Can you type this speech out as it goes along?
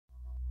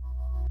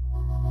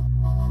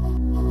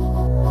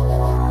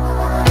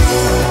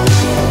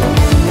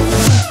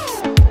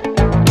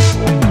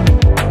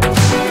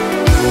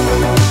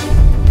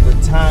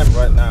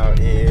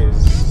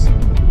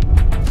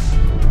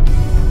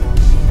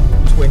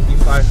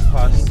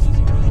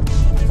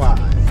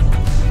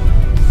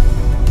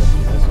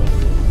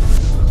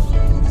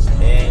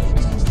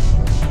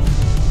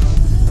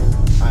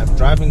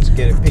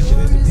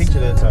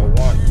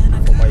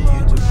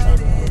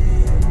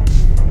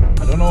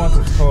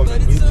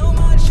called on YouTube,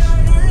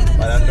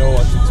 but I know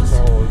what it's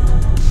called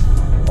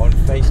on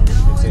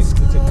Facebook.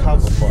 It's a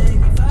cover photo.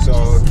 So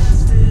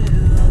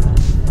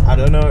I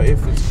don't know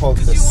if it's called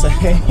the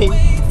same,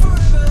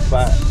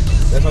 but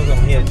that's what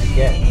I'm here to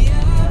get.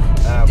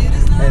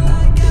 And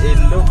it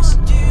looks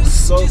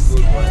so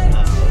good right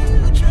now,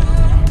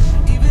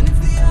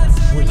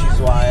 which is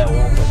why I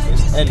woke up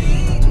this early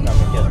to come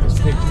and get this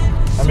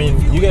picture. I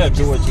mean, you gotta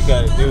do what you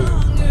gotta do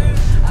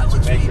to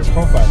make your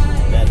profile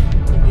look better.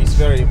 It's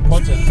very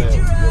important that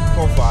your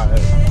profile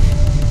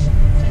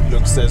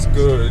looks as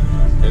good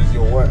as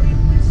your work.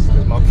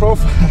 Because my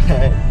profile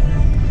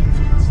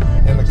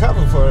and the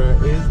cover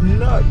photo is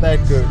not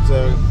that good,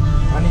 so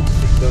I need to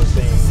fix those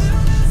things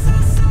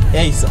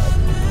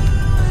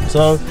ASAP.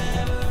 So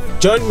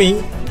join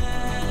me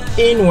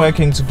in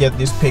working to get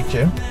this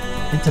picture.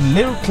 It's a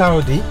little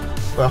cloudy,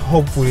 but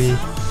hopefully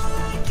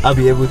I'll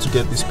be able to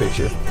get this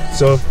picture.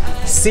 So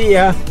see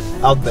ya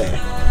out there.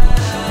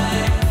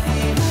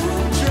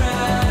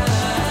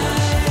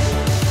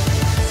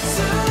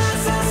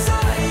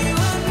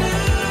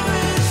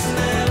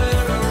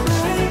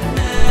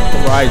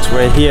 Right,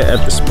 we're here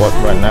at the spot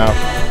right now.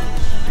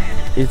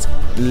 It's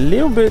a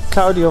little bit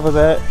cloudy over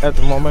there at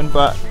the moment,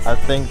 but I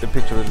think the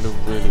picture will look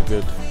really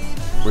good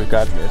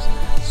regardless.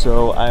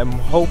 So I'm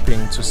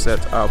hoping to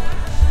set up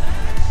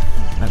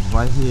like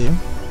right here,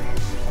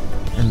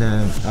 and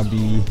then I'll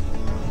be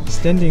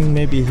standing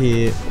maybe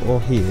here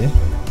or here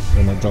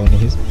where my drone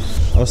is.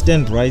 I'll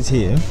stand right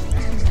here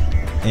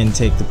and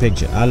take the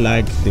picture. I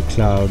like the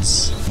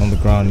clouds on the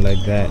ground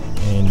like that,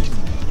 and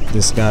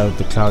the sky with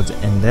the clouds,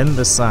 and then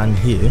the sun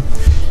here.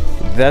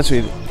 That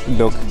will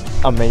look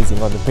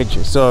amazing on the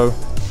picture. So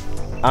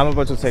I'm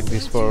about to take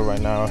this photo right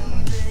now.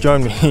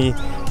 Join me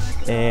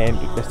and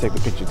let's take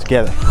the picture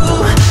together.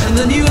 And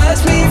then you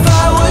asked me if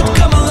I would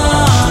come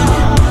along.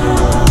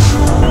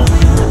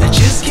 I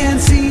just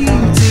can't seem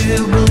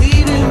to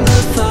believe in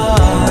the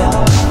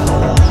thought,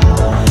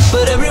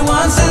 but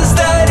everyone says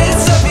that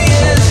it's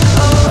obvious.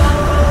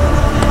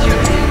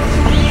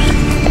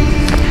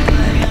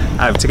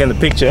 I've taken the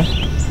picture.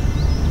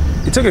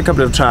 It took a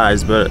couple of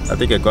tries, but I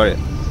think I got it.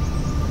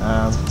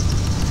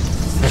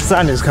 The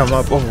sun has come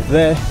up over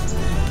there,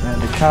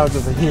 and the clouds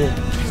over here,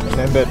 and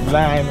then that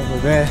line over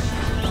there.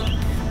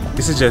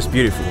 This is just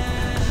beautiful.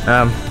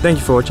 Thank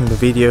you for watching the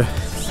video.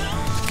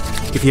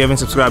 If you haven't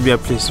subscribed yet,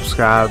 please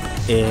subscribe,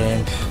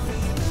 and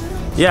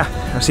yeah,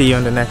 I'll see you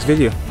on the next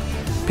video.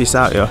 Peace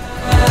out, y'all.